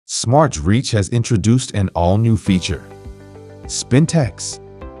SmartReach has introduced an all-new feature, Spintax.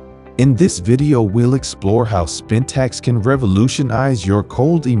 In this video, we'll explore how Spintax can revolutionize your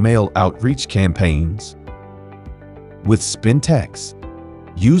cold email outreach campaigns. With Spintax,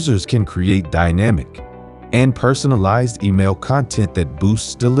 users can create dynamic and personalized email content that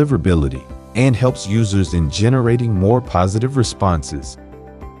boosts deliverability and helps users in generating more positive responses.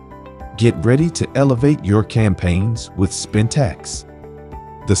 Get ready to elevate your campaigns with Spintax.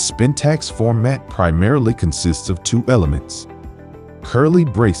 The Spintax format primarily consists of two elements: curly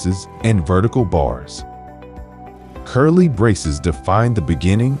braces and vertical bars. Curly braces define the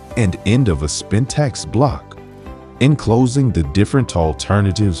beginning and end of a Spintax block, enclosing the different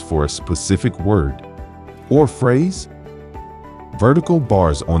alternatives for a specific word or phrase. Vertical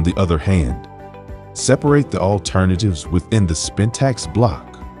bars, on the other hand, separate the alternatives within the Spintax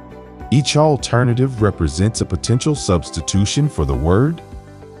block. Each alternative represents a potential substitution for the word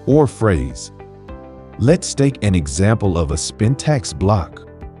or phrase. Let's take an example of a Spintax block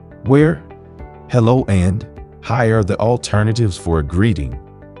where hello and hi are the alternatives for a greeting.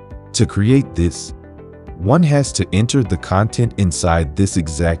 To create this, one has to enter the content inside this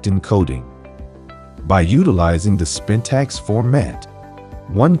exact encoding. By utilizing the Spintax format,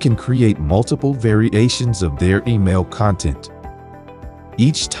 one can create multiple variations of their email content.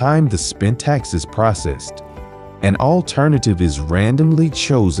 Each time the Spintax is processed, an alternative is randomly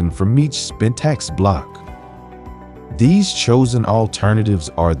chosen from each Spintax block. These chosen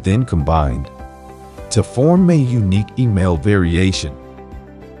alternatives are then combined to form a unique email variation.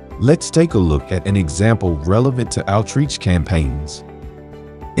 Let's take a look at an example relevant to outreach campaigns.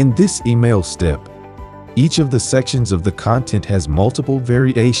 In this email step, each of the sections of the content has multiple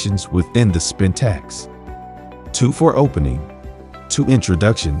variations within the Spintax: 2 for opening, 2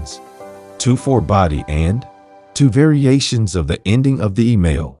 introductions, 2 for body, and 2 variations of the ending of the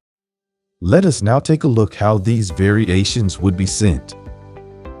email. Let us now take a look how these variations would be sent.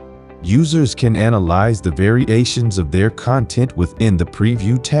 Users can analyze the variations of their content within the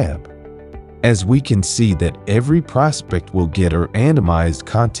Preview tab. As we can see that every prospect will get a randomized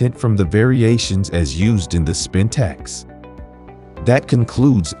content from the variations as used in the Spintax. That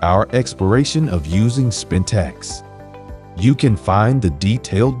concludes our exploration of using Spintax. You can find the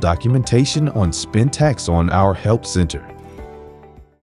detailed documentation on Spintax on our Help Center.